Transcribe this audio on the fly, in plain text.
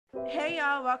Hey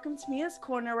y'all, welcome to Mia's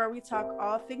Corner where we talk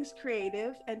all things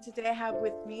creative. And today I have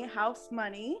with me House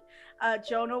Money,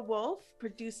 Jonah Wolf,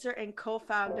 producer and co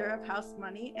founder of House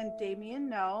Money, and Damien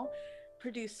No,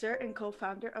 producer and co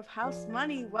founder of House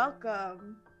Money.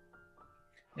 Welcome.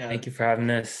 Yeah, Thank you for having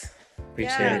us.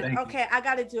 Appreciate yeah, Yeah, it. thank you. okay, I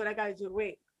gotta do it. I gotta do it.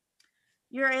 Wait.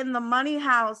 You're in the money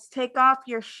house. Take off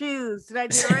your shoes. Did I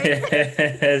do it right?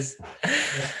 Yes.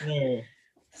 Yes, sir.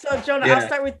 So, Jonah, I'll Yeah.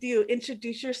 start with you.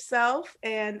 Introduce yourself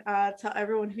and tell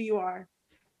everyone who you are.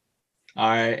 All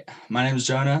right. My name is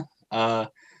Jonah.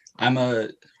 I'm a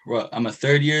I'm a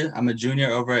third year. I'm a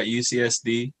junior over at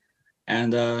UCSD,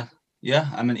 and yeah,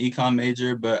 I'm an econ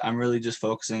major, but I'm really just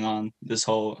focusing on this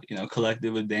whole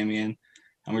collective with Damien,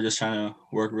 and we're just trying to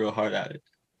work real hard at it.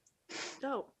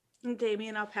 Dope. And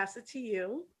Damien, I'll pass it to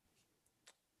you.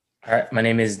 All right. My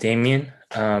name is Damien.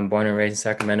 Born and raised in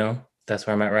Sacramento. That's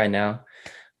where I'm at right now.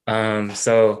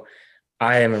 So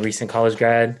I am a recent college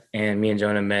grad, and me and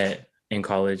Jonah met in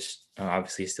college.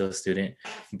 Obviously, still a student,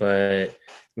 but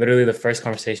literally the first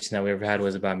conversation that we ever had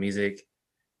was about music.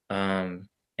 And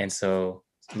so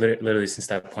literally since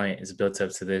that point, it's built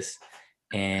up to this.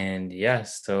 And yeah,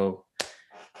 so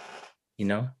you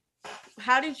know,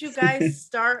 How did you guys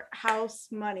start House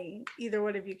Money? Either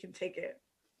one of you can take it.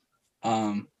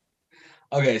 Um,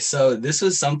 okay, so this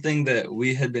was something that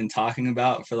we had been talking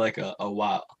about for like a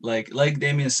while. Like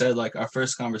Damien said, like our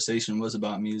first conversation was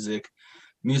about music.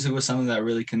 Music was something that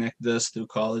really connected us through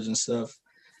college and stuff.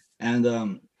 And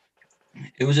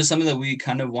it was just something that we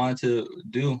kind of wanted to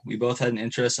do. We both had an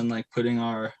interest in like putting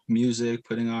our music,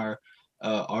 putting our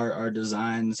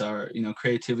designs, our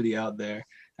creativity out there,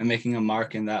 and making a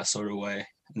mark in that sort of way.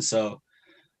 And so,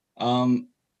 um,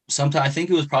 sometimes I think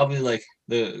it was probably like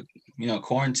the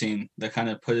quarantine that kind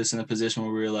of put us in a position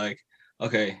where we were like,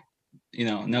 okay,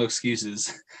 no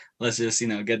excuses. Let's just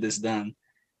get this done.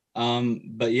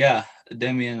 But yeah,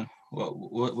 Demian,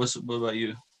 what about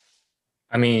you?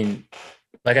 I mean,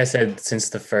 like I said, since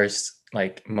the first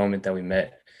like moment that we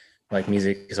met, like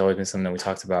music has always been something that we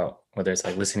talked about, whether it's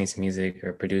like listening to music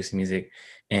or producing music.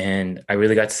 And I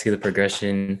really got to see the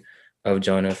progression of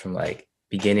Jonah from like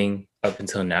beginning up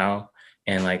until now.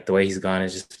 And like the way he's gone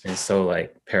has just been so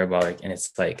like parabolic. And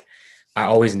it's like I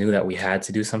always knew that we had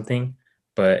to do something,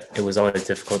 but it was always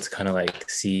difficult to kind of like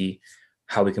see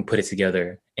how we can put it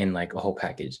together in like a whole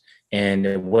package. And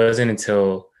it wasn't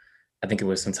until I think it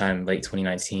was sometime late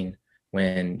 2019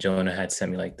 when Jonah had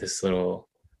sent me like this little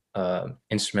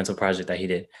instrumental project that he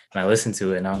did, and I listened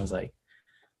to it, and I was like,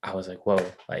 whoa,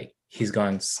 like he's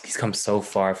come so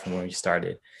far from where he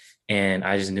started, and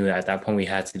I just knew that at that point we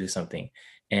had to do something.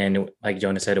 And like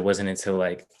Jonah said, it wasn't until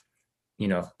like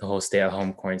the whole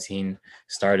stay-at-home quarantine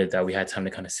started that we had time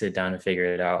to kind of sit down and figure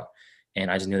it out.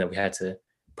 And I just knew that we had to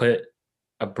put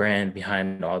a brand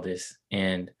behind all this,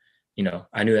 and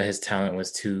I knew that his talent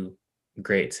was too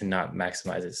great to not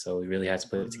maximize it, so we really had to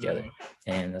put it together,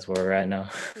 and that's where we're at now.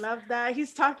 Love that.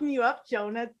 He's talking you up,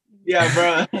 Jonah. Yeah,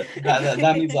 bro.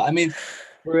 That means a lot. I mean,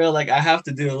 for real, like I have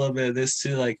to do a little bit of this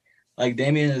too. Like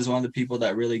Damien is one of the people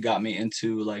that really got me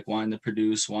into like wanting to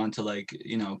produce, wanting to like,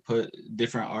 put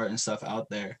different art and stuff out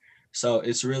there. So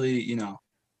it's really, an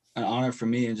honor for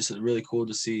me and just really cool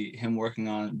to see him working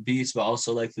on beats, but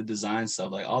also like the design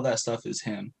stuff. Like all that stuff is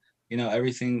him.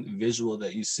 Everything visual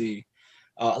that you see.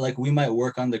 Like we might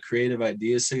work on the creative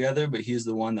ideas together, but he's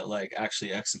the one that like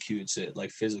actually executes it like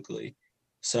physically.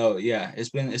 So yeah, it's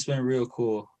been real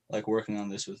cool like working on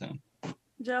this with him.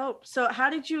 Dope. So, how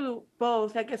did you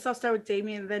both? I guess I'll start with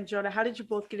Damien and then Jonah. How did you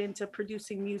both get into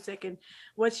producing music, and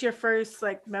what's your first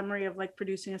like memory of like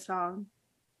producing a song?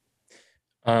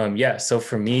 Yeah, so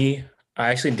for me, I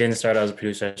actually didn't start out as a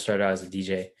producer. I started out as a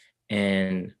DJ,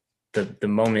 and the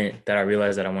moment that I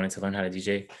realized that I wanted to learn how to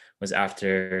DJ was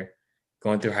after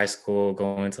going through high school,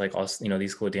 going to like all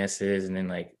these cool dances, and then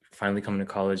like finally coming to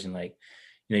college, and like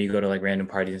you go to like random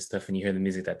parties and stuff, and you hear the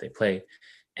music that they play,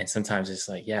 and sometimes it's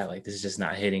like, yeah, like this is just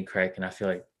not hitting correct, and I feel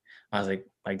like I was like,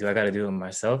 do I got to do it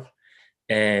myself?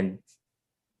 And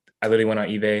I literally went on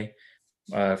eBay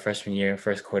freshman year,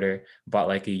 first quarter, bought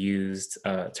like a used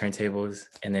turntables,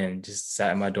 and then just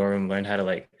sat in my dorm room, learned how to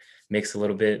like mix a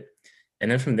little bit.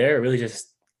 And then from there, really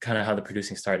just kind of how the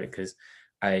producing started, because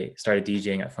I started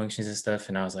DJing at functions and stuff.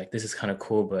 And I was like, this is kind of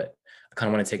cool, but I kind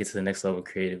of want to take it to the next level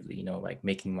creatively, like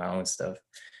making my own stuff.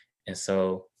 And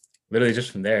so literally just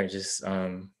from there, just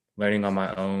learning on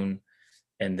my own,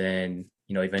 and then,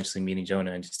 eventually meeting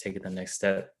Jonah and just taking the next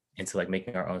step into like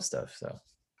making our own stuff. So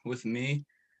With me,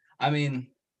 I mean,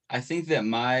 I think that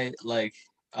my like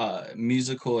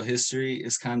musical history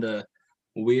is kind of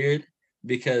weird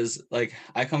because like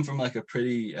I come from like a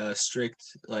pretty strict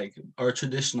like or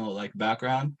traditional like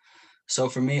background. So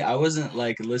for me, I wasn't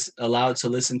like allowed to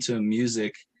listen to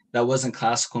music that wasn't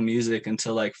classical music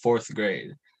until like fourth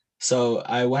grade. So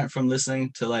I went from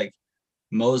listening to like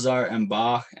Mozart and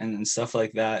Bach and stuff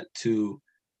like that to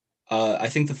I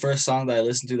think the first song that I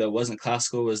listened to that wasn't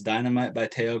classical was Dynamite by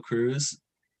Teo Cruz.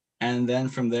 And then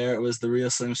from there it was The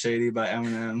Real Slim Shady by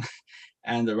Eminem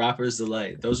and The Rapper's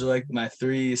Delight. Those are like my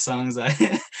three songs I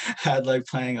had like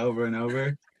playing over and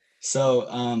over.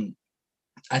 So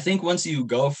I think once you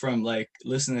go from like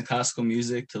listening to classical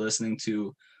music to listening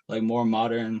to like more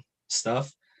modern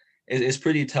stuff, it's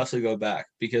pretty tough to go back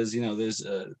because you know there's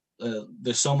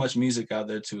so much music out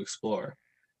there to explore.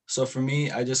 So for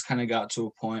me, I just kind of got to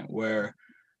a point where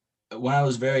when I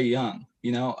was very young,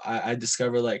 you know, I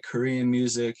discovered like Korean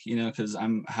music, you know, because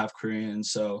I'm half Korean,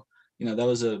 so you know that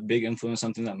was a big influence,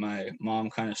 something that my mom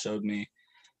kind of showed me,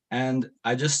 and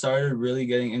I just started really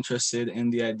getting interested in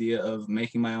the idea of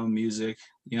making my own music.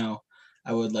 You know,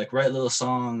 I would like write little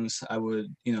songs, I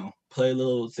would, you know, play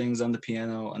little things on the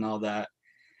piano and all that.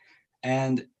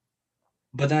 And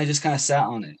but then I just kind of sat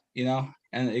on it, you know,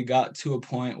 and it got to a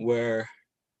point where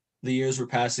the years were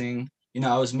passing. You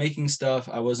know, I was making stuff,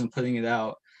 I wasn't putting it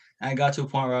out. And I got to a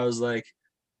point where I was like,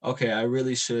 okay, I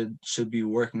really should be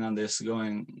working on this,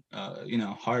 going you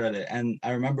know, hard at it. And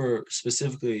I remember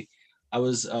specifically I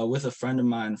was with a friend of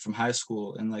mine from high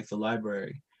school in like the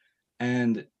library,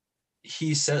 and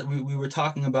he said we were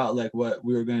talking about like what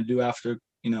we were going to do after,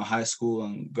 you know, high school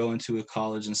and go into a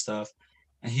college and stuff.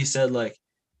 And he said like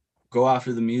go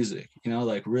after the music, you know,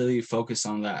 like really focus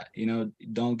on that, you know,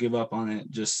 don't give up on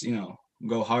it, just, you know,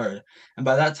 go hard. And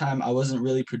by that time, I wasn't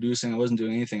really producing, I wasn't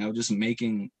doing anything, I was just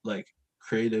making like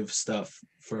creative stuff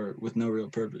for with no real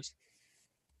purpose.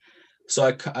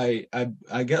 So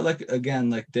I get like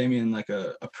again like Damien like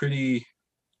a pretty,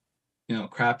 you know,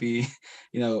 crappy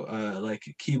you know like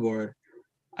keyboard.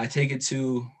 I take it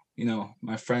to, you know,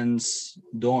 my friend's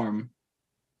dorm,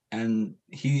 and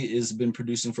he has been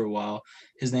producing for a while.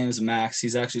 His name is Max.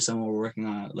 He's actually someone we're working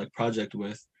on a like project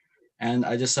with. And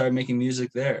I just started making music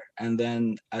there. And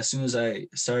then as soon as I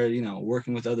started, you know,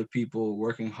 working with other people,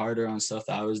 working harder on stuff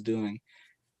that I was doing,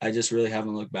 I just really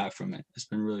haven't looked back from it. It's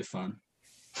been really fun.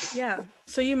 Yeah.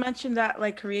 So you mentioned that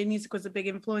like Korean music was a big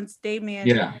influence, Damien.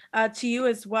 Yeah. To you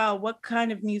as well, what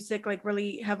kind of music like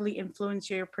really heavily influenced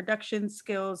your production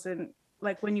skills and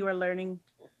like when you were learning?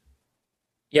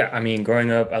 Yeah, I mean,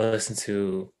 growing up, I listened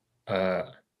to uh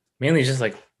mainly just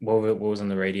like what was on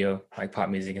the radio, like pop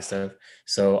music and stuff.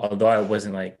 So although I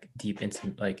wasn't like deep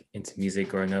into music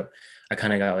growing up, I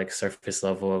kind of got like surface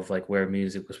level of like where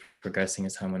music was progressing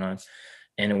as time went on.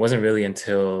 And it wasn't really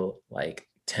until like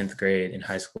 10th grade in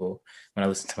high school when I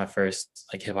listened to my first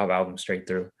like hip hop album straight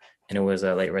through, and it was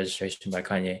a Late Registration by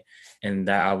Kanye. And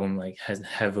that album like has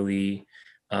heavily,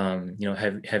 you know,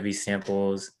 heavy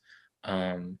samples,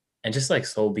 and just like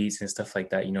soul beats and stuff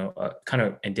like that. You know, kind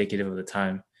of indicative of the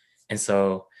time. And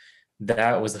so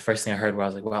that was the first thing I heard where I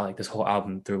was like, wow, like this whole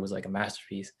album through was like a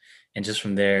masterpiece. And just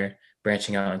from there,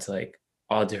 branching out into like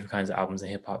all different kinds of albums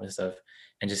and hip hop and stuff,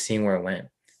 and just seeing where it went.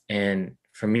 And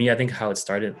for me, I think how it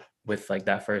started with like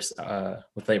that first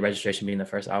with Late Registration being the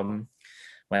first album,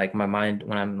 like my mind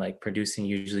when I'm like producing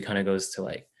usually kind of goes to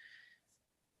like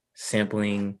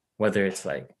sampling, whether it's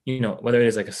like, you know, whether it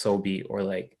is like a soul beat or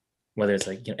like whether it's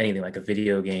like, you know, anything like a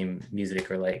video game music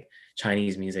or like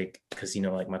Chinese music, because you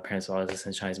know like my parents always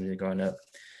listen to Chinese music growing up.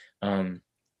 um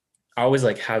I always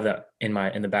like have that in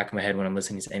the back of my head when I'm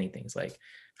listening to anything. It's like,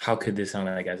 how could this sound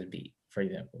like as a beat, for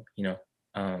example, you know?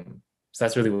 So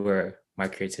that's really where my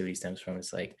creativity stems from.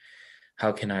 It's like,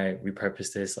 how can I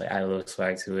repurpose this, like add a little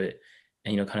swag to it,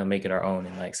 and you know, kind of make it our own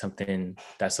and like something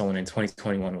that someone in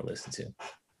 2021 would listen to.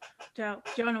 Dope.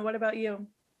 Jonah, what about you?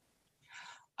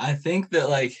 I think that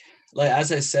like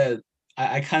as I said,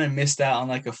 I kind of missed out on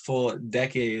like a full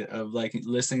decade of like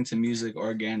listening to music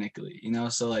organically, you know?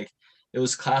 So like it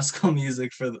was classical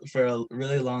music for a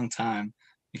really long time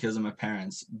because of my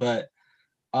parents. But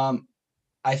um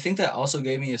I think that also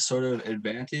gave me a sort of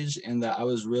advantage in that I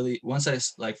was really once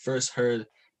like first heard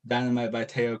Dynamite by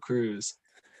Teo Cruz,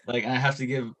 like, and I have to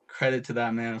give credit to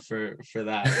that man for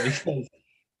that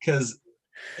because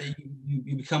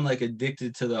you become like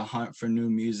addicted to the hunt for new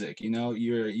music. You know,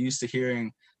 you're used to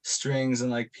hearing strings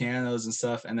and like pianos and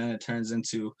stuff, and then it turns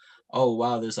into, oh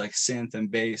wow, there's like synth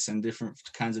and bass and different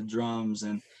kinds of drums.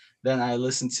 And then I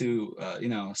listened to you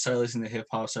know, started listening to hip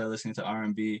hop, started listening to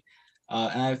R&B.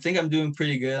 And I think I'm doing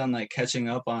pretty good on like catching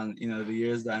up on, you know, the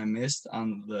years that I missed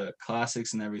on the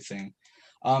classics and everything.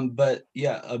 But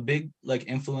yeah, a big like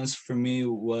influence for me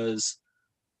was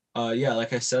yeah,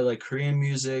 like I said, like Korean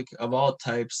music of all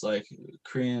types, like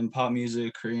Korean pop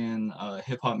music, Korean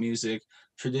hip hop music,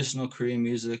 traditional Korean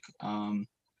music,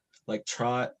 like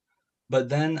trot. But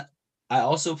then I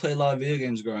also played a lot of video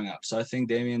games growing up. So I think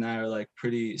Damien and I are like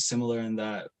pretty similar in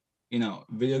that,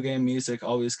 video game music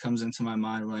always comes into my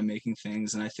mind when I'm making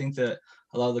things. And I think that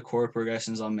a lot of the chord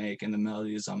progressions I'll make and the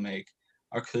melodies I'll make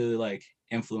are clearly like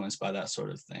influenced by that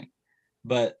sort of thing.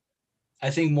 But I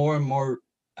think more and more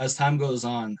as time goes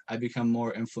on, I become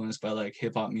more influenced by like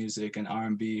hip hop music and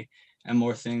R&B and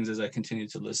more things as I continue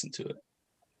to listen to it.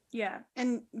 Yeah.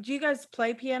 And do you guys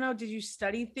play piano? Did you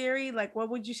study theory? Like, what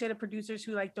would you say to producers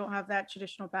who like don't have that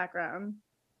traditional background,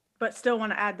 but still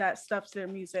want to add that stuff to their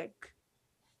music?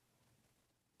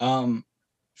 Um,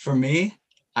 for me,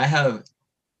 I have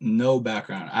no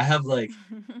background. I have like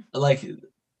like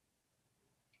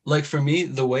for me,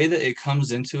 the way that it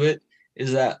comes into it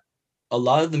is that a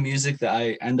lot of the music that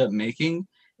I end up making,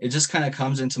 it just kind of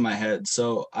comes into my head.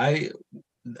 So I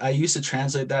used to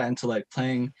translate that into like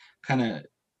playing kind of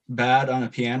bad on a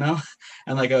piano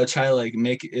and like I would try to like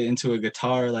make it into a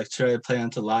guitar, like try to play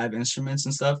onto live instruments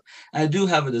and stuff. And I do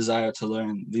have a desire to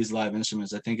learn these live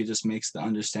instruments. I think it just makes the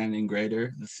understanding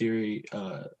greater. The theory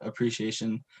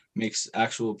appreciation makes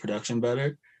actual production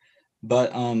better.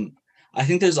 But I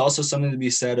think there's also something to be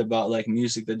said about like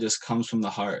music that just comes from the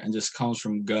heart and just comes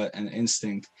from gut and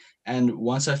instinct. And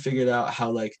once I figured out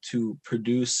how like to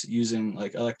produce using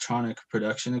like electronic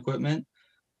production equipment,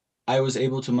 I was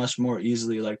able to much more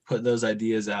easily like put those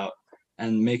ideas out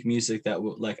and make music that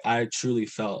like I truly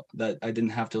felt that I didn't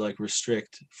have to like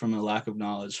restrict from a lack of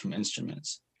knowledge from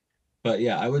instruments. But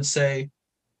yeah, I would say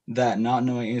that not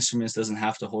knowing instruments doesn't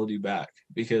have to hold you back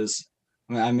because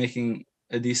I mean, I'm making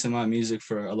a decent amount of music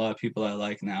for a lot of people I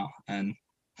like now, and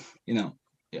you know,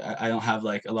 I don't have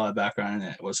like a lot of background in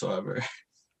it whatsoever.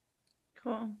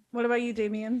 Cool. What about you,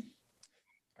 Damien?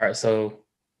 All right, so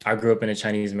I grew up in a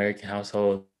Chinese American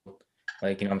household.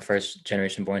 Like, I'm first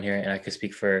generation born here, and I could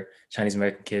speak for Chinese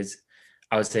American kids.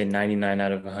 I would say 99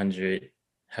 out of 100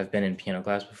 have been in piano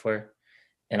class before,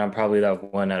 and I'm probably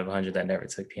that 1 out of 100 that never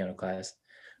took piano class.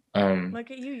 Look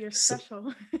at you, you're So,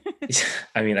 special.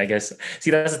 I mean, I guess,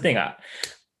 see, that's the thing.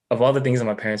 Of all the things that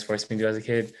my parents forced me to do as a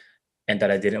kid, and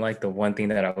that I didn't like, the one thing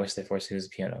that I wish they forced me was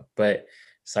piano. But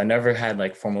so I never had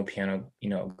like formal piano,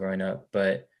 growing up,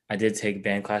 but I did take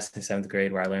band class in 7th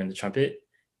grade where I learned the trumpet.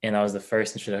 And that was the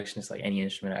first introduction to like any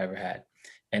instrument I ever had.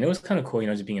 And it was kind of cool,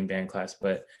 just being in band class,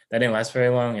 but that didn't last very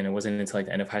long. And it wasn't until like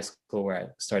the end of high school where I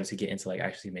started to get into like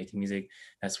actually making music.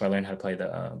 That's where I learned how to play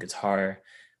the guitar.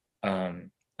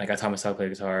 Like I taught myself to play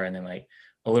guitar, and then like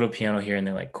a little piano here and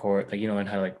then like chord, like, learn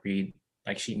how to like read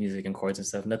like sheet music and chords and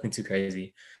stuff. Nothing too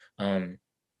crazy. But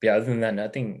yeah, other than that,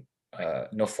 nothing,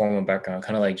 no formal background,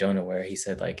 kind of like Jonah, where he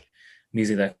said like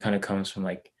music that kind of comes from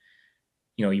like,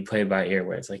 you play it by ear,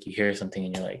 where it's like you hear something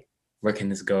and you're like, where can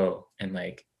this go? And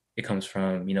like it comes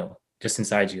from, just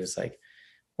inside you. It's like,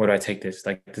 where do I take this?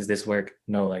 Like, does this work?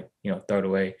 No, like, throw it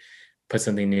away, put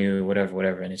something new, whatever,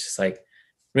 whatever. And it's just like,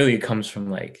 really, it comes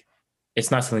from like, it's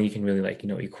not something you can really like,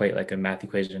 equate like a math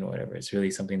equation or whatever. It's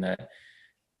really something that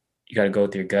you got to go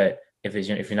with your gut. If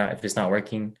it's not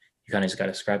working, you kind of just got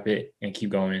to scrap it and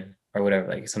keep going or whatever.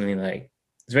 Like something like,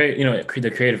 it's very,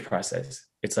 the creative process.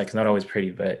 It's like, it's not always pretty,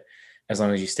 but as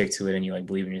long as you stick to it and you like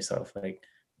believe in yourself, like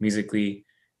musically,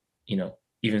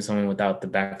 even someone without the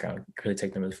background could really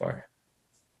take them really far.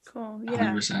 Cool.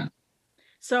 Yeah. 100%.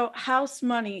 So, House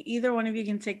Money, either one of you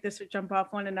can take this or jump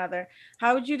off one another.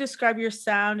 How would you describe your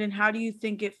sound and how do you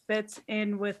think it fits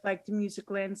in with like the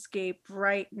music landscape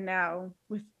right now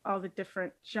with all the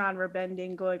different genre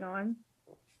bending going on?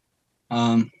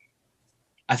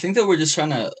 I think that we're just trying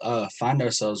to find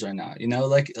ourselves right now.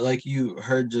 Like you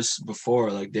heard just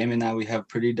before, like Damon and I, we have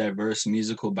pretty diverse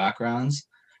musical backgrounds.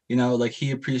 Like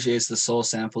he appreciates the soul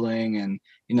sampling and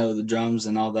the drums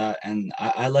and all that, and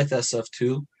I like that stuff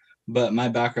too. But my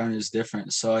background is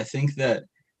different, so I think that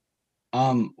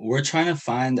we're trying to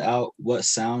find out what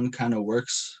sound kind of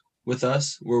works with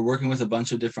us. We're working with a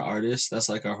bunch of different artists. That's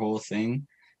like our whole thing.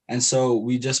 And so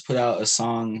we just put out a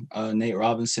song, Nate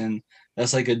Robinson,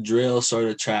 that's like a drill sort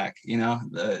of track,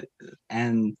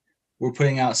 and we're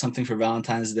putting out something for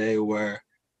Valentine's Day where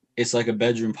it's like a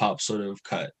bedroom pop sort of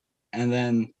cut. And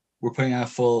then we're putting out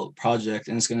a full project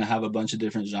and it's going to have a bunch of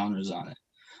different genres on it.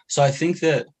 So I think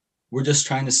that we're just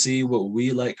trying to see what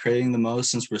we like creating the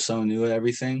most since we're so new at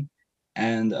everything.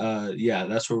 And yeah,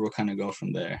 that's where we'll kind of go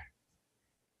from there.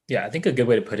 Yeah, I think a good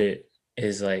way to put it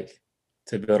is like,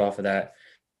 to build off of that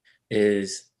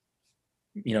is,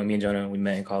 me and Jonah, we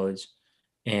met in college,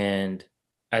 and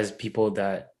as people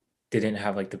that didn't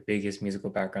have like the biggest musical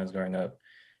backgrounds growing up,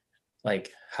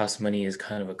 like House Money is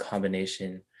kind of a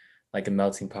combination, like a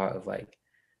melting pot of like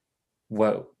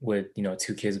what would, you know,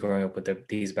 two kids growing up with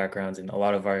these backgrounds, and a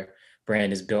lot of our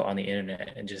brand is built on the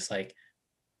internet and just like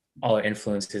all our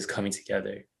influences coming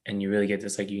together, and you really get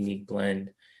this like unique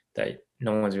blend that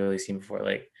no one's really seen before.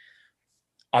 Like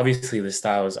obviously the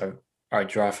styles are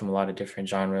drawn from a lot of different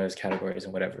genres, categories,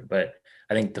 and whatever, but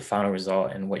I think the final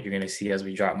result and what you're going to see as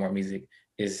we drop more music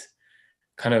is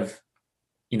kind of,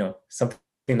 you know, something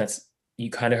that's you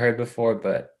kind of heard before,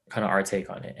 but kind of our take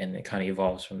on it, and it kind of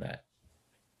evolves from that.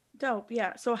 Dope.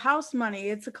 Yeah. So House Money,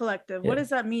 it's a collective. What Yeah. does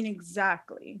that mean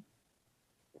exactly?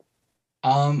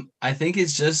 I think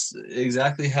it's just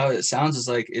exactly how it sounds. It's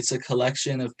like it's a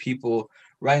collection of people.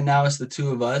 Right now, it's the two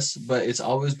of us, but it's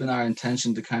always been our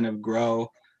intention to kind of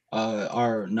grow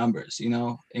our numbers, you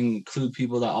know, include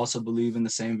people that also believe in the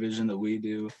same vision that we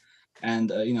do.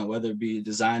 And, you know, whether it be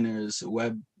designers,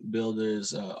 web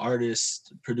builders,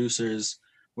 artists, producers,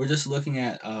 we're just looking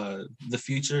at the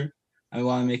future. I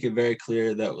want to make it very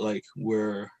clear that like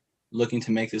we're looking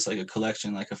to make this like a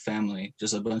collection, like a family,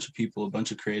 just a bunch of people, a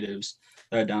bunch of creatives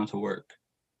that are down to work.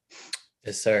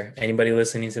 Yes, sir. Anybody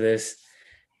listening to this,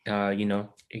 you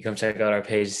know, you come check out our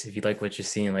page if you like what you're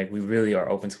seeing. Like we really are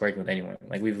open to working with anyone.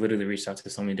 Like we've literally reached out to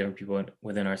so many different people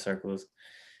within our circles,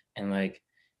 and like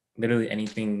literally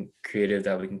anything creative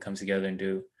that we can come together and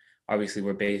do. Obviously,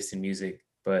 we're based in music,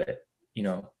 but you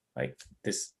know, like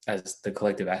this as the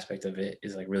collective aspect of it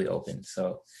is like really open.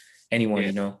 So anyone, Yeah.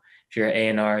 you know, if you're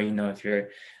an A&R, you know, if you're,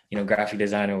 you know, graphic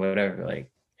designer, whatever,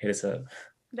 like hit us up.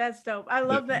 That's dope. I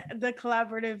love the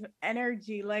collaborative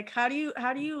energy. Like how do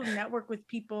you network with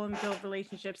people and build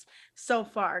relationships so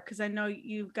far? Because I know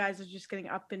you guys are just getting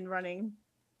up and running.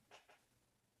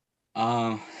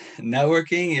 Um,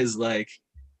 Networking is like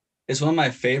it's one of my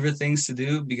favorite things to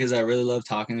do because I really love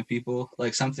talking to people.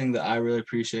 Like something that I really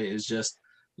appreciate is just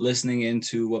listening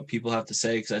into what people have to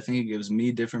say because I think it gives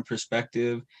me different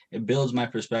perspective. It builds my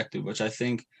perspective, which I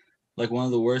think like one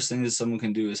of the worst things that someone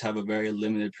can do is have a very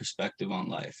limited perspective on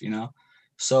life, you know?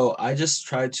 So I just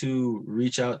try to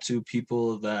reach out to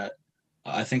people that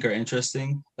I think are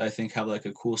interesting, that I think have like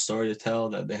a cool story to tell,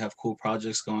 that they have cool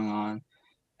projects going on.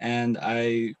 And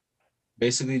I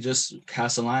basically just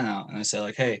cast a line out and I say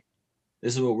like, hey,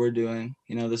 this is what we're doing.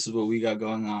 You know, this is what we got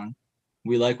going on.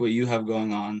 We like what you have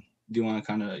going on. Do you want to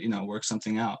kind of, you know, work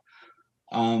something out?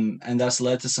 And that's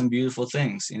led to some beautiful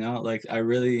things, you know, like I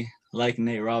really like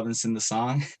Nate Robinson, the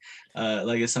song.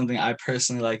 Like it's something I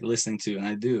personally like listening to and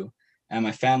I do. And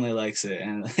my family likes it.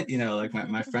 And, you know, like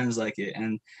my friends like it.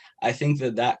 And I think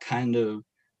that that kind of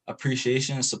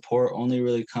appreciation and support only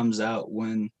really comes out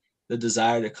when the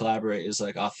desire to collaborate is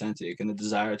like authentic and the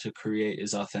desire to create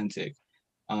is authentic.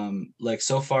 Like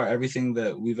so far everything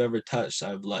that we've ever touched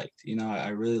I've liked, you know, I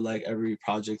really like every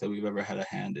project that we've ever had a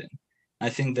hand in. I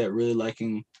think that really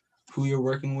liking who you're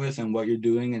working with and what you're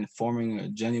doing and forming a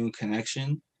genuine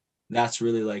connection, that's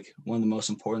really like one of the most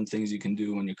important things you can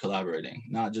do when you're collaborating,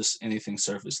 not just anything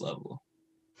surface level.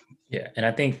 Yeah, and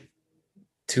I think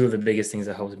two of the biggest things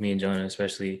that helped me and Jonah,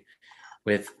 especially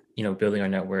with, you know, building our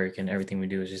network and everything we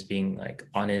do, is just being like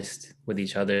honest with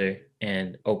each other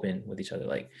and open with each other.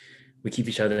 Like we keep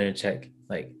each other in check.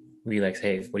 Like we like,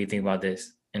 hey, what do you think about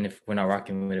this? And if we're not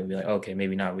rocking with it, we're like, okay,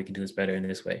 maybe not. We can do this better in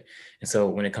this way. And so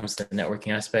when it comes to the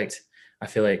networking aspect, I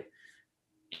feel like,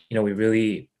 you know, we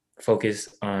really focus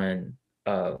on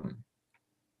kind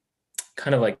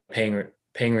of like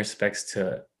paying respects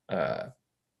to our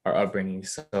upbringing.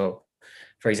 So,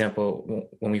 for example,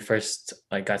 when we first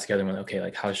like got together, we're like, okay,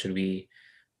 like how should we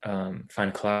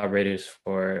find collaborators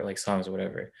for like songs or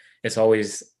whatever? It's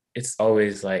always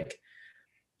like,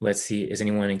 let's see, is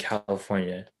anyone in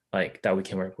California like that we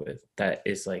can work with that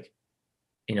is like,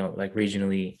 you know, like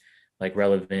regionally like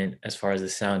relevant as far as the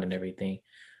sound and everything.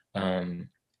 Um,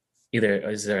 Either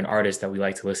is there an artist that we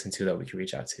like to listen to that we can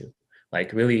reach out to?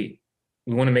 Like really,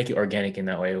 we want to make it organic in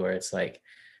that way where it's like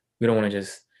we don't want to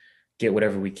just get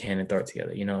whatever we can and throw it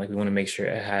together. You know, like we want to make sure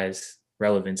it has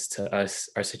relevance to us,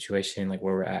 our situation, like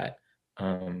where we're at.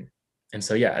 Um, and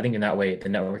so yeah, I think in that way, the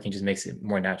networking just makes it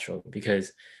more natural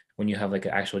because when you have like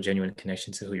an actual genuine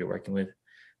connection to who you're working with,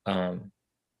 um,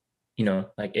 you know,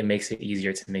 like it makes it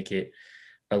easier to make it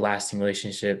a lasting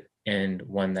relationship and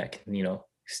one that can, you know,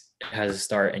 has a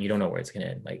start and you don't know where it's gonna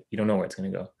end. Like you don't know where it's gonna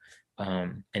go.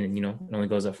 And you know, it only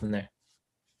goes up from there.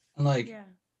 And like Yeah.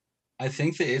 I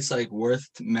think that it's like worth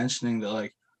mentioning that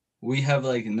like we have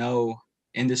like no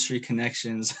industry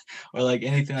connections or like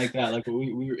anything like that. Like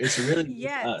we it's really just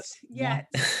Yet. us, you know? Yet.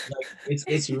 Like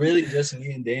it's really just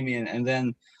me and Damien. And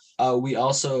then we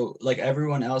also like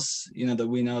everyone else, you know, that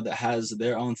we know that has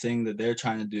their own thing that they're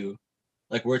trying to do.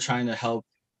 Like we're trying to help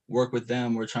work with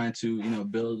them. We're trying to,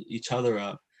 build each other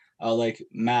up. Like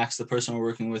Max, the person we're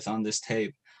working with on this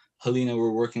tape, Helena,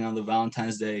 we're working on the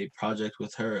Valentine's Day project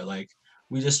with her. Like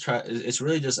we just try, it's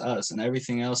really just us, and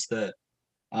everything else that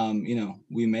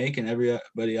we make and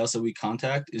everybody else that we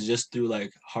contact is just through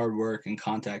like hard work and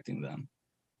contacting them.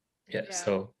 Yeah, Yeah.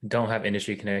 so don't have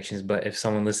industry connections, but if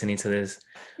someone listening to this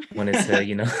wanted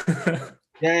to, No,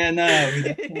 we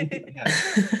definitely, yeah.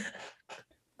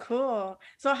 Cool.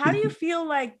 So how do you feel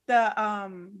like the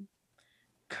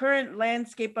current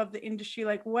landscape of the industry,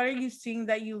 like what are you seeing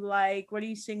that you like, what are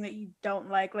you seeing that you don't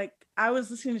like I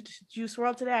was listening to Juice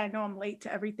WRLD today. I know I'm late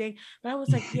to everything, but I was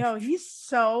like, yo, he's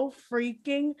so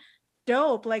freaking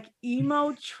dope, like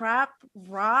emo trap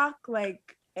rock, like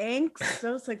angst.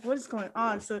 So it's like, what is going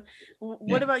on? So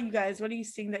what about you guys? What are you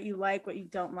seeing that you like, what you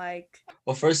don't like?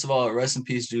 Well, first of all, rest in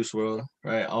peace, Juice WRLD,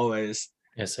 right? Always.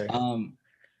 Yes, sir.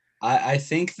 I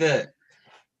think that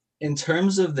in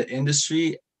terms of the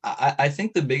industry, I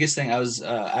think the biggest thing, I was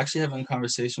actually having a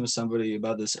conversation with somebody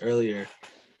about this earlier.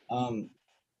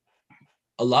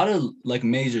 A lot of like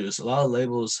majors, a lot of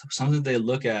labels, something they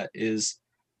look at is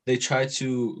they try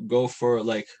to go for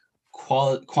like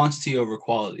quantity over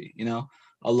quality.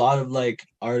 A lot of like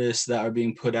artists that are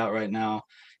being put out right now,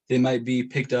 they might be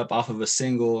picked up off of a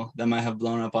single that might have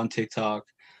blown up on TikTok.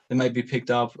 They might be picked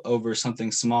up over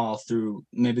something small through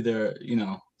maybe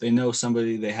they know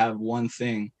somebody, they have one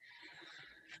thing.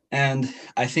 And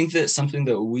I think that something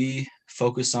that we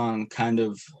focus on kind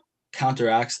of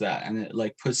counteracts that, and it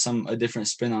like puts a different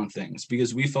spin on things,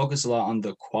 because we focus a lot on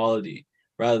the quality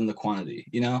rather than the quantity.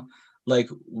 Like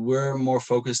we're more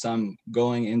focused on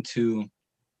going into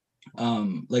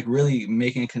like really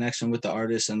making a connection with the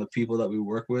artists and the people that we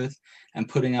work with, and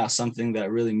putting out something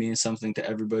that really means something to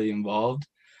everybody involved.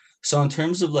 So in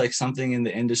terms of like something in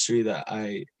the industry that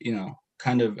I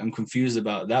kind of am confused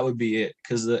about, that would be it,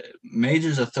 because the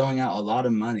majors are throwing out a lot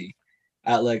of money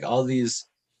at like all these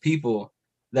people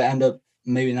that end up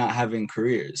maybe not having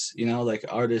careers, like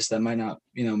artists that might not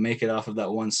make it off of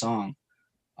that one song.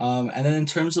 And then in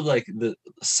terms of like the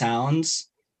sounds,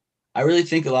 I really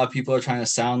think a lot of people are trying to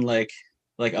sound like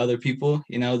other people.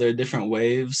 There are different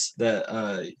waves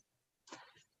that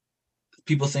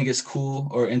people think is cool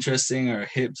or interesting or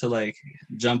hip to like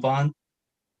jump on.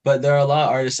 But there are a lot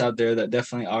of artists out there that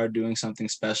definitely are doing something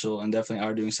special and definitely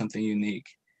are doing something unique.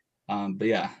 But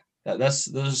yeah, those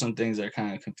are some things that are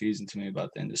kind of confusing to me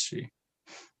about the industry.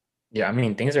 Yeah, I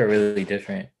mean, things are really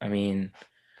different. I mean,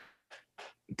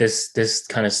 this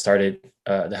kind of started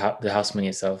the house money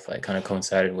itself, like kind of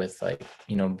coincided with like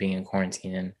being in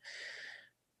quarantine,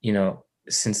 and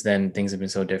since then things have been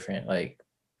so different. Like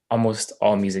almost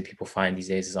all music people find these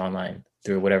days is online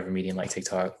through whatever medium, like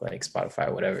TikTok, like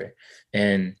Spotify, whatever.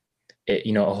 And it,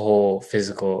 a whole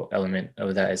physical element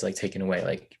of that is like taken away.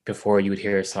 Like before you would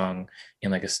hear a song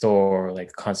in like a store or like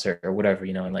a concert or whatever,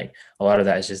 and like a lot of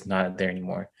that is just not there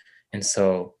anymore. And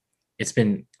so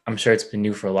I'm sure it's been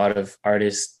new for a lot of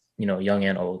artists, young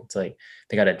and old. It's like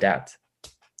they got to adapt.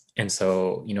 And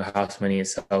so, house money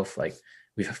itself, like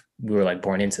we were like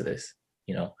born into this,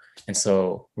 and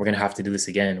so we're gonna have to do this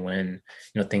again when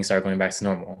things start going back to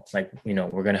normal. Like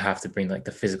we're gonna have to bring like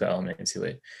the physical element into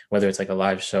it, whether it's like a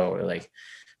live show or like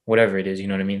whatever it is, you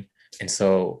know what I mean? And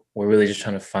so we're really just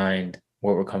trying to find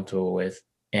what we're comfortable with,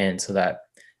 and so that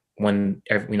when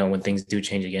when things do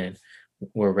change again,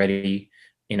 we're ready,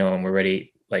 and we're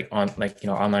ready like on like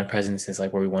online presence is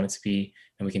like where we want it to be,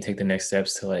 and we can take the next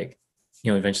steps to like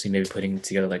eventually maybe putting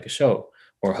together like a show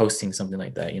or hosting something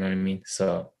like that, you know what I mean?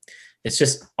 So it's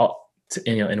just all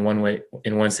in one way,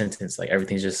 in one sentence, like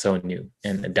everything's just so new,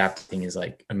 and adapting is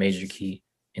like a major key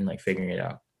in like figuring it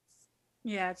out.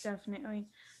 Yeah, definitely.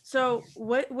 So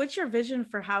what's your vision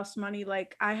for house money?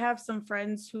 Like I have some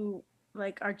friends who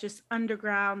like are just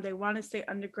underground. They want to stay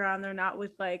underground. They're not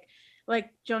with like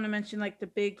Jonah mentioned, like the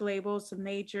big labels, the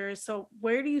majors. So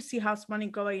where do you see house money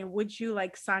going? And would you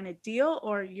like sign a deal,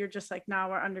 or you're just like, nah,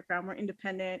 we're underground, we're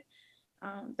independent.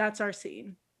 That's our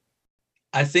scene.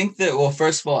 I think that, well,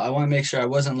 first of all, I want to make sure I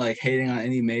wasn't like hating on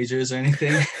any majors or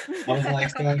anything. I wasn't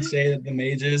like throwing shade at the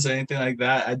majors or anything like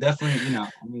that. I definitely, I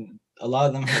mean, a lot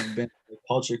of them have been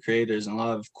culture creators, and a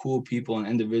lot of cool people and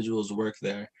individuals work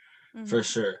there for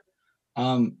sure.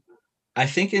 I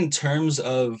think in terms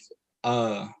of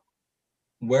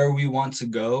where we want to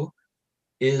go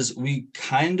is we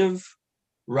kind of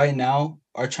right now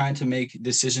are trying to make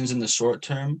decisions in the short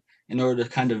term in order to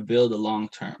kind of build a long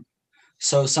term.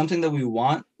 So something that we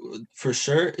want for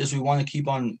sure is we want to keep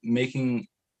on making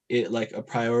it like a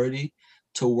priority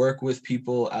to work with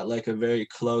people at like a very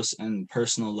close and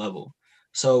personal level.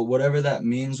 So whatever that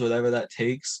means, whatever that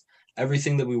takes,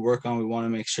 everything that we work on, we want to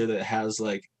make sure that it has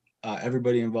like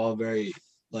everybody involved very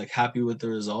like happy with the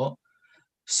result.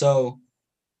 So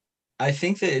I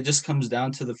think that it just comes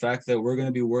down to the fact that we're going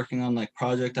to be working on like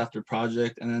project after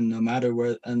project, and then no matter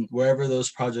where and wherever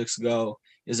those projects go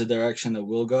is a direction that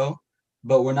we'll go.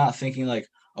 But we're not thinking like,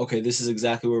 okay, this is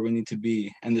exactly where we need to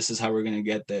be, and this is how we're going to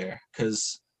get there.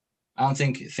 Because I don't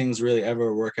think things really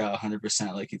ever work out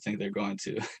 100% like you think they're going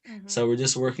to. Mm-hmm. So we're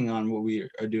just working on what we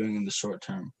are doing in the short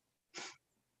term.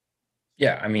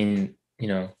 Yeah, I mean,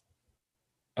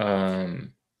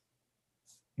 um,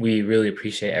 we really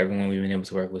appreciate everyone we've been able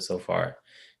to work with so far.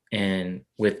 And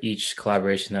with each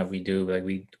collaboration that we do, like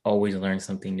we always learn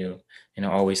something new and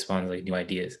it always spawns like new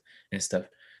ideas and stuff.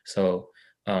 So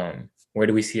where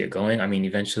do we see it going? I mean,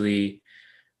 eventually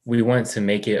we want to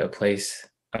make it a place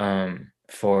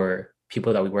for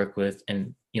people that we work with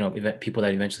and people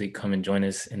that eventually come and join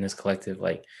us in this collective,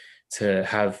 like to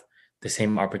have the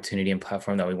same opportunity and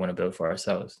platform that we want to build for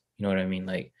ourselves. You know what I mean?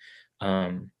 Like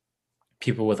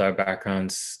people with our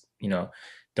backgrounds,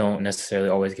 don't necessarily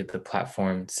always get the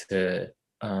platform to,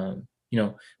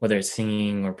 whether it's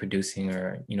singing or producing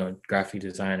or, graphic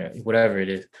design or whatever it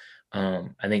is.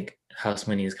 I think House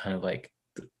Money is kind of like,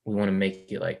 we want to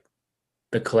make it like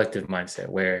the collective mindset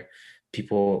where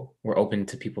we're open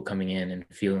to people coming in and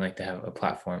feeling like they have a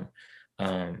platform.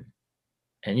 And,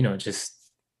 just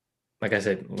like I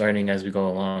said, learning as we go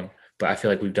along. But I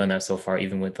feel like we've done that so far,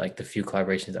 even with like the few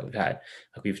collaborations that we've had.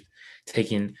 Like we've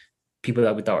taken people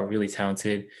that we thought were really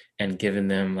talented and given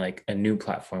them like a new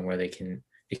platform where they can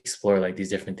explore like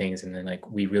these different things. And then like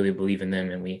we really believe in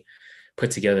them and we put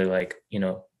together like,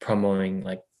 promoting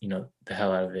like, the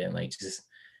hell out of it and like just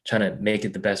trying to make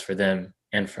it the best for them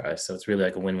and for us. So it's really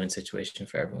like a win-win situation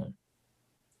for everyone.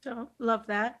 So love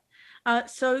that.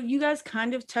 So you guys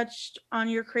kind of touched on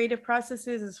your creative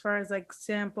processes as far as like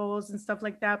samples and stuff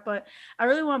like that, but I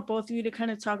really want both of you to kind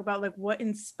of talk about like what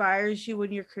inspires you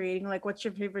when you're creating, like what's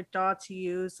your favorite DAW to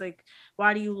use, like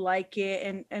why do you like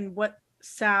it, and what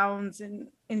sounds and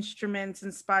instruments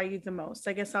inspire you the most.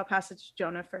 I guess I'll pass it to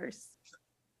Jonah first.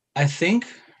 I think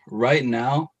right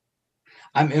now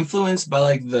I'm influenced by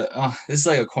like this is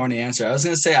like a corny answer. I was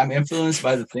gonna say I'm influenced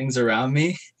by the things around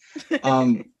me.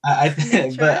 I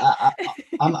think, but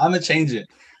I'm gonna change it.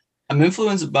 I'm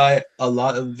influenced by a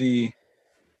lot of the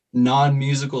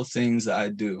non-musical things that I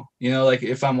do. Like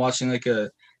if I'm watching like a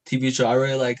TV show, I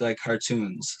really like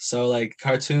cartoons. So like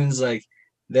cartoons, like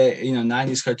they,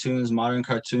 90s cartoons, modern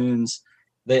cartoons,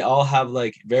 they all have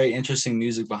like very interesting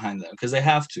music behind them because they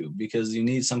have to, because you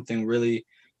need something really,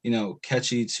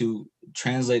 catchy to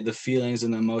translate the feelings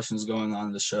and the emotions going on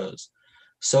in the shows.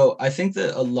 So I think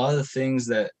that a lot of the things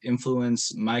that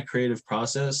influence my creative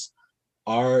process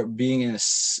are being in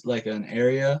like an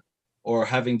area, or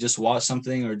having just watched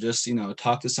something, or just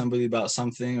talk to somebody about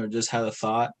something, or just had a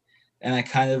thought, and I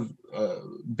kind of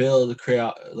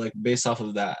create like based off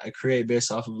of that. I create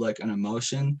based off of like an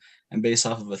emotion and based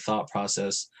off of a thought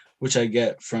process, which I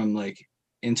get from like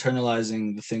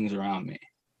internalizing the things around me.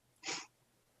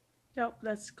 Yep,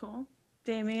 that's cool.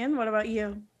 Damien, what about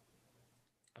you?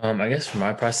 I guess for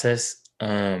my process,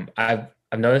 I've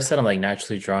noticed that I'm like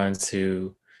naturally drawn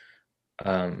to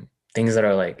things that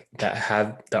are like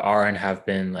that are and have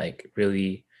been like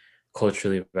really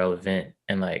culturally relevant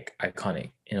and like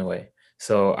iconic in a way.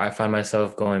 So I find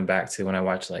myself going back to when I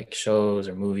watch like shows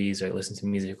or movies or listen to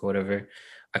music or whatever.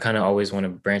 I kind of always want to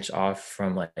branch off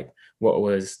from like what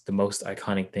was the most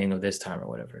iconic thing of this time or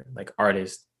whatever, like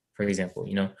artists, for example,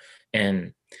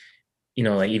 and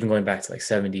like even going back to like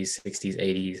 70s, 60s,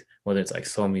 80s, whether it's like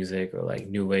soul music or like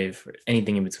new wave or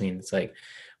anything in between. It's like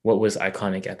what was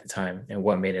iconic at the time and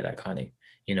what made it iconic,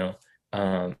 you know?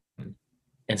 Um,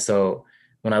 and so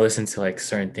when I listen to like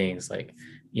certain things, like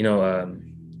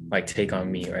Take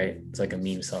on Me, right? It's like a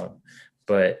meme song.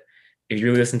 But if you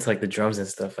really listen to like the drums and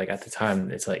stuff, like at the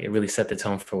time, it's like it really set the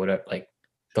tone for whatever, like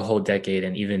the whole decade.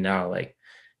 And even now, like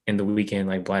in The Weeknd,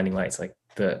 like Blinding Lights, like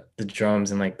the drums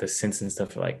and like the synths and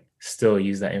stuff like still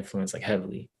use that influence like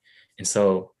heavily. And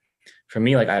so for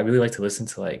me, like I really like to listen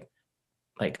to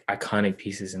like iconic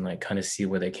pieces and like kind of see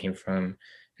where they came from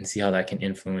and see how that can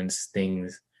influence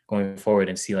things going forward,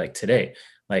 and see like today,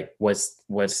 like what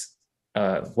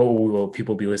will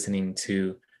people be listening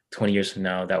to 20 years from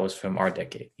now that was from our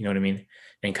decade, you know what I mean?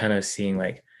 And kind of seeing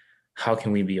like how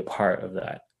can we be a part of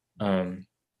that,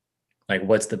 like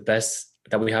what's the best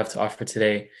that we have to offer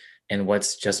today and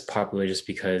what's just popular just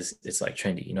because it's like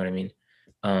trendy, you know what I mean?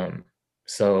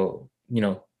 So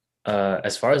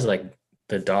as far as like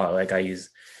the DAW, like I use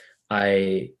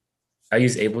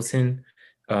Ableton.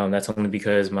 That's only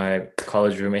because my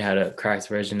college roommate had a cracked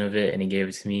version of it and he gave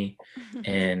it to me,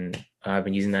 and I've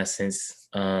been using that since.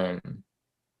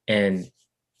 And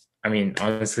I mean,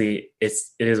 honestly, it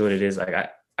is what it is. Like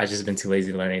I just been too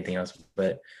lazy to learn anything else,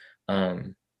 but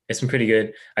it's been pretty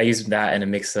good. I use that in a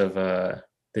mix of the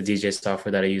DJ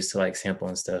software that I use to like sample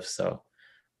and stuff. So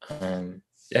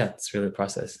yeah, it's really a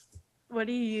process. What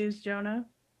do you use, Jonah?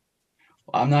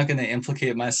 I'm not gonna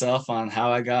implicate myself on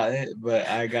how I got it, but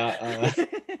I got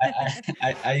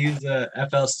I use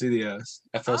FL Studios.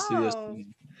 FL Studios. Oh,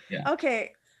 Yeah.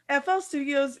 okay. FL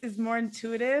Studios is more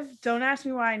intuitive. Don't ask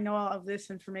me why I know all of this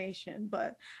information,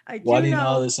 but I do Why do you know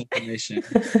all know this information?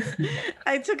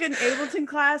 I took an Ableton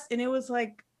class and it was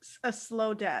like a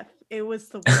slow death. It was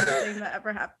the worst thing that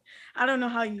ever happened. I don't know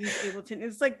how you use Ableton.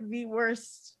 It's like the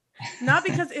worst. Not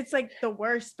because it's like the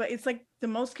worst, but it's like the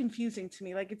most confusing to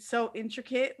me. Like it's so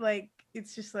intricate. Like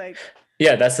it's just like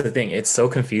Yeah, that's the thing. It's so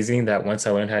confusing that once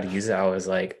I learned how to use it, I was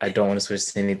like, I don't want to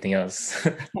switch to anything else.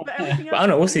 but everything But else I don't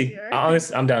know. is We'll see. easier.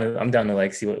 I'm down. I'm down to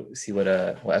like see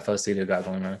what FL Studio got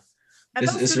going on. FL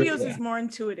It's Studios really, is more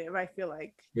intuitive, I feel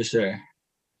like. for sure.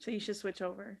 So you should switch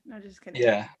over. No, just kidding.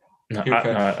 Yeah. No, Peer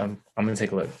pressure. I'm gonna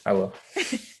take a look. I will.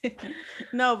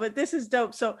 No, but this is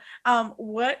dope. So,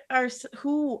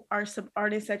 who are some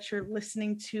artists that you're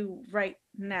listening to right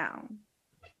now?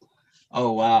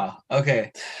 Oh wow.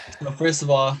 Okay. So first of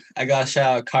all, I gotta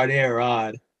shout out Cartier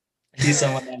Rod. He's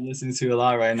someone I'm listening to a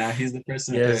lot right now. He's the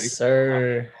person Yes,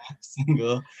 sir.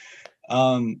 single.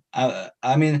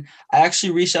 I mean, I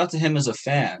actually reached out to him as a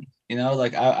fan. You know,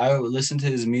 like I listened to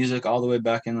his music all the way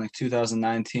back in like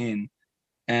 2019,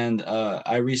 and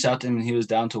I reached out to him and he was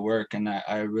down to work, and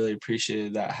I really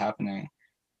appreciated that happening.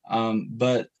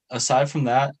 But aside from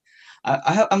that,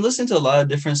 I'm listening to a lot of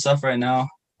different stuff right now.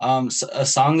 A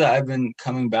song that I've been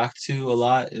coming back to a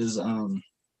lot is I've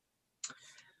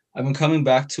been coming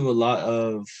back to a lot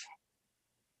of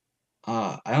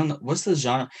I don't know what's the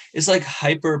genre. It's like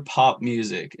hyper pop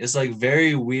music. It's like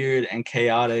very weird and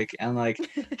chaotic and like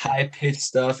high pitched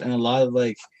stuff and a lot of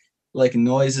like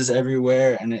noises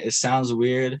everywhere and it sounds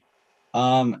weird.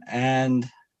 And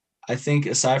I think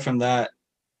aside from that,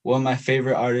 one of my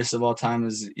favorite artists of all time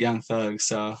is Young Thug.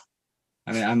 So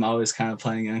I mean I'm always kind of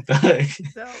playing Young Thug.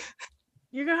 So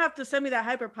you're gonna have to send me that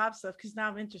hyper pop stuff because now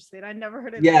I'm interested. I never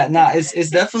heard of Yeah, that. no,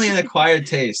 it's definitely an acquired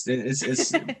taste.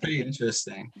 It's pretty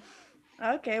interesting.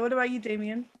 Okay, what about you,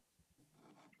 Damien?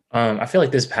 I feel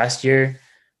like this past year,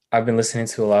 I've been listening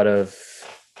to a lot of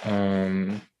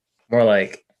more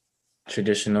like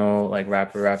traditional like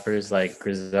rappers like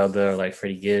Griselda or like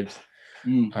Freddie Gibbs.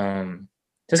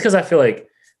 Just because I feel like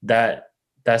that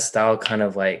style kind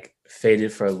of like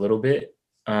faded for a little bit.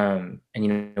 And you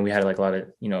know, we had like a lot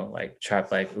of, you know, like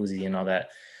trap like Uzi and all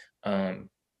that.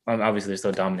 Obviously they're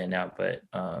still dominant now, but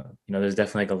you know, there's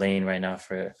definitely like a lane right now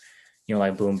for, you know,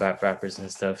 like boom bap rappers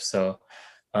and stuff. So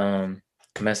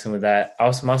messing with that.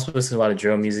 I'm also listening to a lot of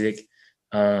drill music,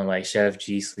 like Chef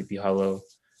G, Sleepy Hollow.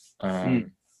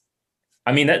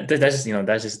 I mean that's just, you know,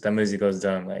 that's just that music goes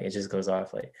dumb. Like it just goes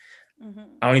off. Like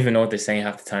I don't even know what they're saying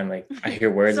half the time. Like I hear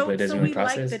words, but it doesn't really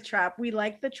process. Like the trap. We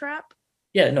like the trap.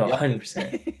 Yeah, no,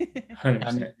 100%.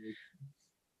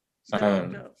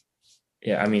 100%.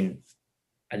 Yeah, I mean,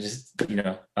 I just, you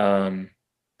know,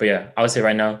 but yeah, I would say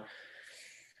right now,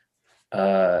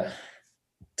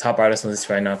 top artist on this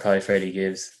right now, probably Freddie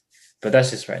Gibbs, but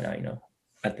that's just right now, you know,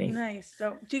 I think. Nice.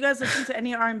 So do you guys listen to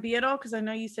any R&B at all? Because I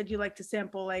know you said you like to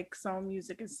sample like soul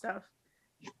music and stuff.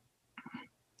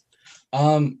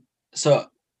 So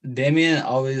Damien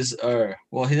always, he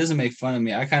doesn't make fun of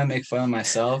me. I kind of make fun of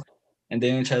myself, and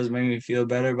Damien tries to make me feel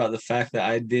better about the fact that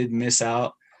I did miss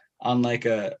out on like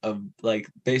a like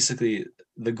basically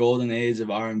the golden age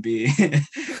of R&B.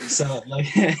 So like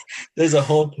there's a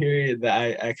whole period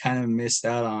that I kind of missed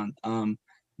out on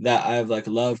that I've like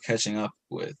loved catching up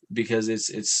with because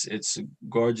it's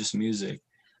gorgeous music.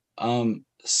 An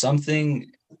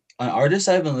artist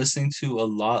I've been listening to a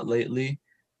lot lately.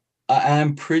 I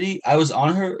was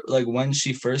on her like when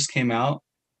she first came out,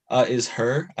 is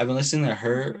Her. I've been listening to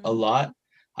her a lot.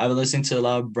 I've been listening to a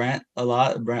lot of Brent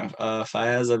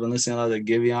Faiyaz. I've been listening to a lot of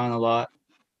Giveon a lot.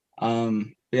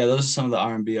 Yeah, those are some of the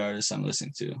R&B artists I'm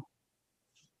listening to.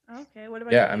 Okay, what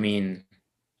about you? I mean,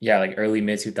 yeah, like early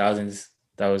mid 2000s,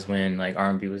 that was when like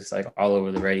R&B was like all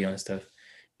over the radio and stuff.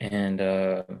 And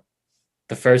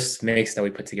the first mix that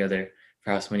we put together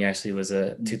for House Money actually was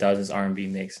a 2000s R&B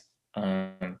mix.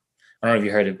 I don't know if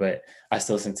you heard it, but I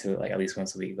still listen to it like at least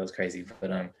once a week. It goes crazy.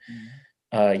 But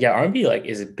yeah, R&B like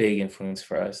is a big influence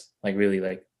for us. Like really,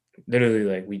 like literally,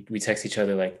 like we text each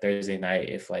other like Thursday night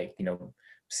if like, you know,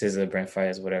 SZA, Brent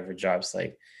Faiyaz, whatever drops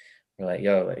like we're like,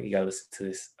 yo, like you gotta listen to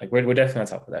this. Like we're definitely on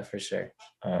top of that for sure.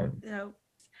 No.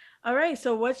 All right.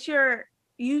 So what's your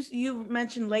you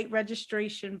mentioned late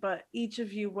registration, but each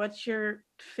of you, what's your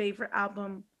favorite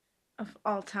album of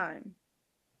all time?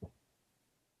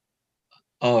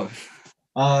 Oh,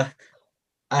 uh,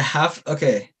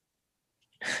 okay.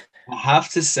 I have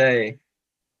to say,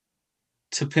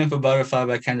 To Pimp a Butterfly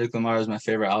by Kendrick Lamar is my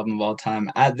favorite album of all time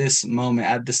at this moment,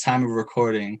 at this time of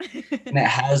recording, and it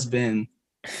has been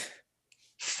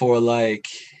for like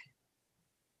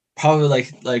probably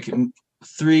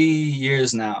 3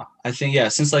 years now. I think, yeah,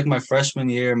 since like my freshman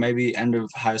year, maybe end of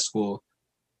high school.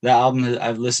 That album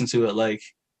I've listened to it like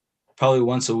probably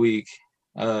once a week.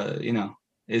 You know,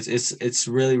 it's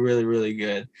really really really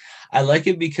good. I like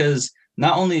it because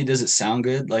not only does it sound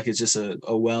good, like it's just a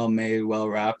well made, well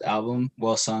rapped album,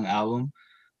 well sung album.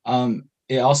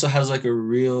 It also has like a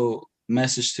real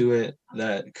message to it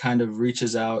that kind of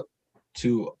reaches out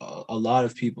to a lot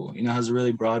of people. You know, has a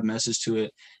really broad message to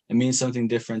it. It means something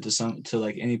different to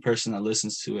like any person that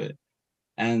listens to it,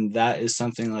 and that is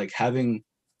something like having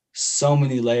so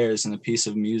many layers in a piece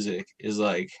of music is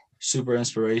like super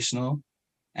inspirational,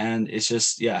 and it's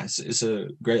just yeah, it's a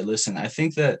great listen. I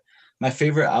think that my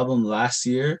favorite album last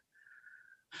year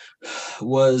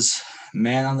was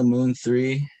Man on the Moon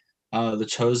 3, The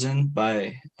Chosen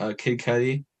by Kid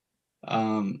Cudi.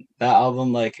 That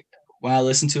album, like when I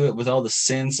listen to it with all the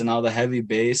synths and all the heavy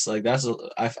bass, like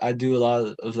I do a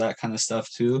lot of that kind of stuff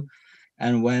too.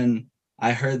 And when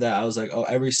I heard that, I was like, oh,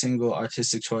 every single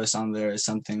artistic choice on there is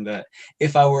something that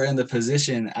if I were in the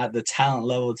position at the talent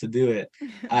level to do it,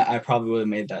 I probably would have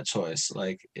made that choice.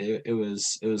 Like it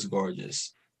was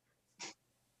gorgeous.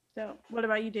 So what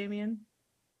about you, Damien?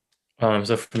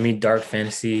 So for me, Dark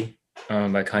Fantasy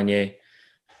by Kanye.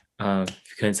 If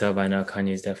you couldn't tell by now,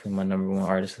 Kanye is definitely my number one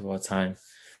artist of all time.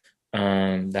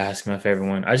 That has to be my favorite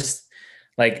one. I just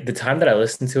like the time that I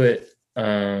listened to it,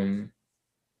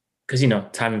 because you know,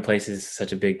 time and place is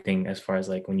such a big thing as far as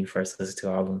like when you first listen to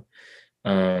an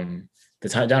album. The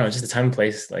time, I don't know, just the time and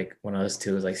place. Like when I listened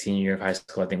to it was like senior year of high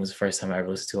school. I think was the first time I ever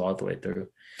listened to it all the way through,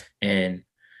 and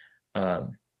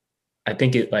um, I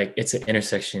think it's an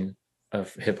intersection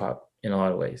of hip hop in a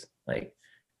lot of ways. Like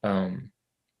um,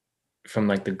 from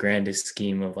like the grandest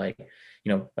scheme of like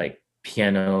like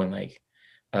piano and like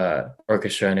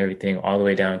orchestra and everything, all the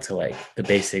way down to like the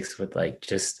basics with like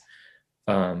just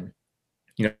um,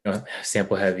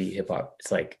 sample heavy hip hop.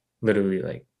 It's like literally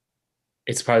like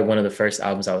it's probably one of the first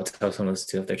albums I would tell someone to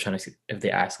listen to if they're trying to if they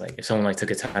ask like if someone like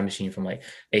took a time machine from like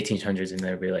 1800s and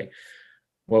they'd be like,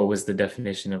 what was the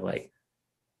definition of like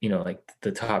like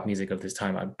the top music of this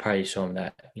time? I'd probably show them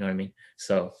that. You know what I mean?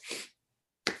 So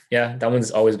yeah, that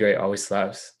one's always great, always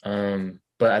slaps.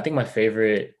 But I think my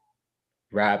favorite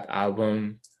rap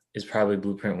album is probably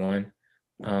Blueprint One,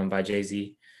 by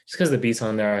Jay-Z. Just because the beats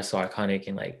on there are so iconic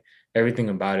and like everything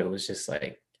about it was just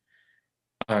like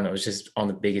I don't know, it was just on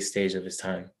the biggest stage of his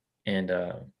time. And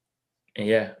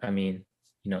yeah, I mean,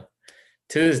 to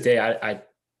this day,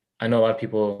 I know a lot of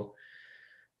people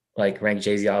like rank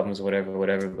Jay-Z albums,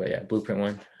 whatever. But yeah, Blueprint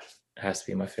One has to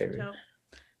be my favorite. So,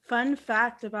 fun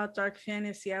fact about Dark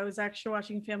Fantasy: I was actually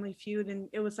watching Family Feud, and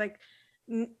it was like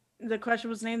the question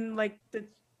was named like the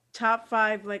top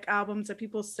 5 like albums that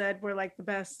people said were like the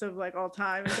best of like all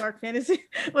time, and Dark Fantasy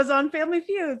was on Family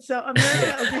Feud. So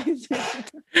America agrees.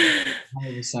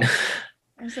 100%.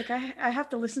 I was like, I have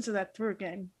to listen to that through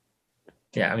again.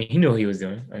 Yeah, I mean, he knew what he was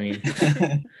doing. I mean,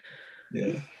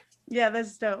 yeah. Yeah,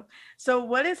 that's dope. So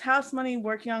what is House Money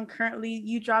working on currently?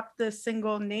 You dropped the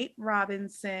single Nate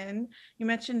Robinson. You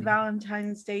mentioned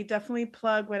Valentine's Day. Definitely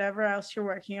plug whatever else you're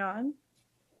working on.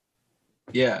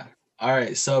 Yeah. All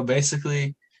right. So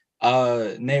basically,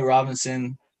 Nate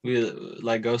Robinson, we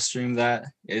like go stream that.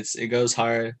 It goes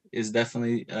hard. It's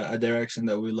definitely a direction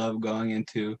that we love going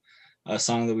into, a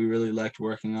song that we really liked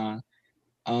working on.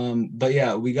 But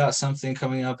yeah, we got something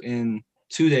coming up in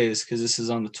 2 days because this is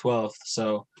on the 12th.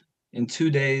 So in 2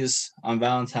 days on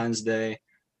Valentine's Day,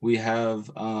 we have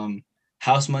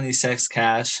House Money Sex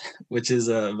Cash, which is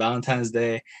a Valentine's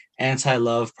Day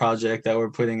anti-love project that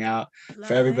we're putting out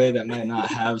for everybody that might not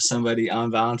have somebody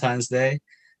on Valentine's Day.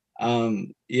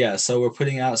 Yeah, so we're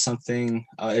putting out something.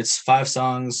 It's 5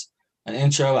 songs, an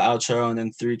intro, outro, and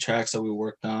then 3 tracks that we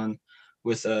worked on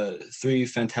with 3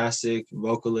 fantastic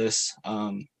vocalists,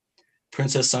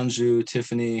 Princess Sunju,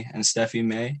 Tiffany, and Steffi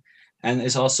May. And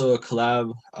it's also a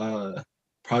collab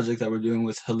project that we're doing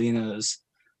with Helena's,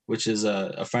 which is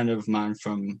a friend of mine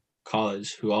from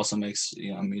college who also makes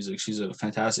music. She's a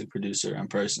fantastic producer and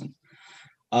person.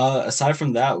 Aside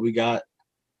from that, we got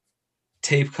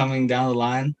tape coming down the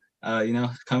line.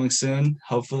 coming soon.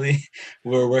 Hopefully,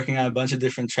 we're working on a bunch of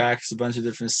different tracks, a bunch of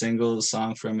different singles,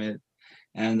 song from it,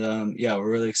 and yeah,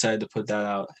 we're really excited to put that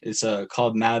out. It's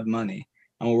called Mad Money,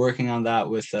 and we're working on that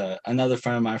with another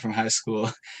friend of mine from high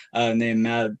school named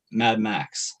Mad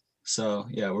Max. So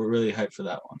yeah, we're really hyped for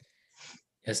that one.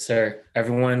 Yes, sir.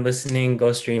 Everyone listening,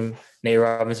 go stream Nate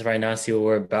Robinson right now. See what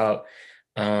we're about.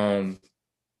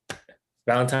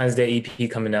 Valentine's Day EP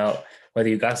coming out. Whether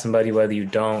you got somebody, whether you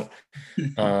don't,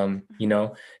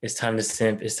 it's time to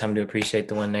simp. It's time to appreciate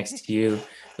the one next to you.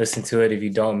 Listen to it. If you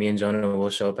don't, me and Jonah will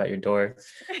show up at your door.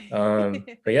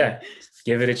 But yeah,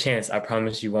 give it a chance. I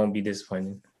promise you won't be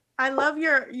disappointed. I love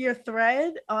your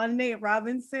thread on Nate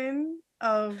Robinson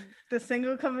of the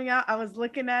single coming out. I was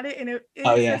looking at it and it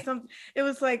said something. It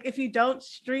was like, if you don't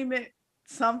stream it,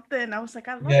 something. I was like,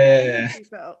 I love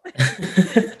that.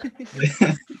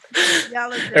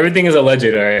 Y'all everything is alleged,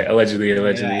 all right? Allegedly.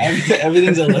 Yeah,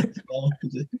 everything's alleged.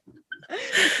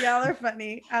 Y'all are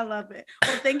funny. I love it.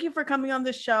 Well, thank you for coming on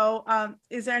the show.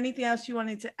 Is there anything else you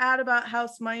wanted to add about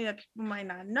House Money that people might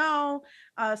not know?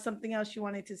 Something else you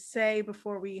wanted to say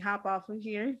before we hop off of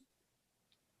here?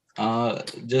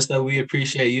 Just that we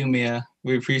appreciate you, Mia.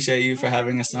 We appreciate you for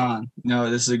having us on.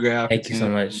 This is a great opportunity. Thank you so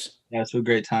much. Yeah, it's a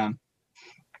great time.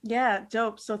 Yeah,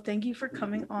 dope. So thank you for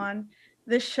coming on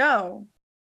the show.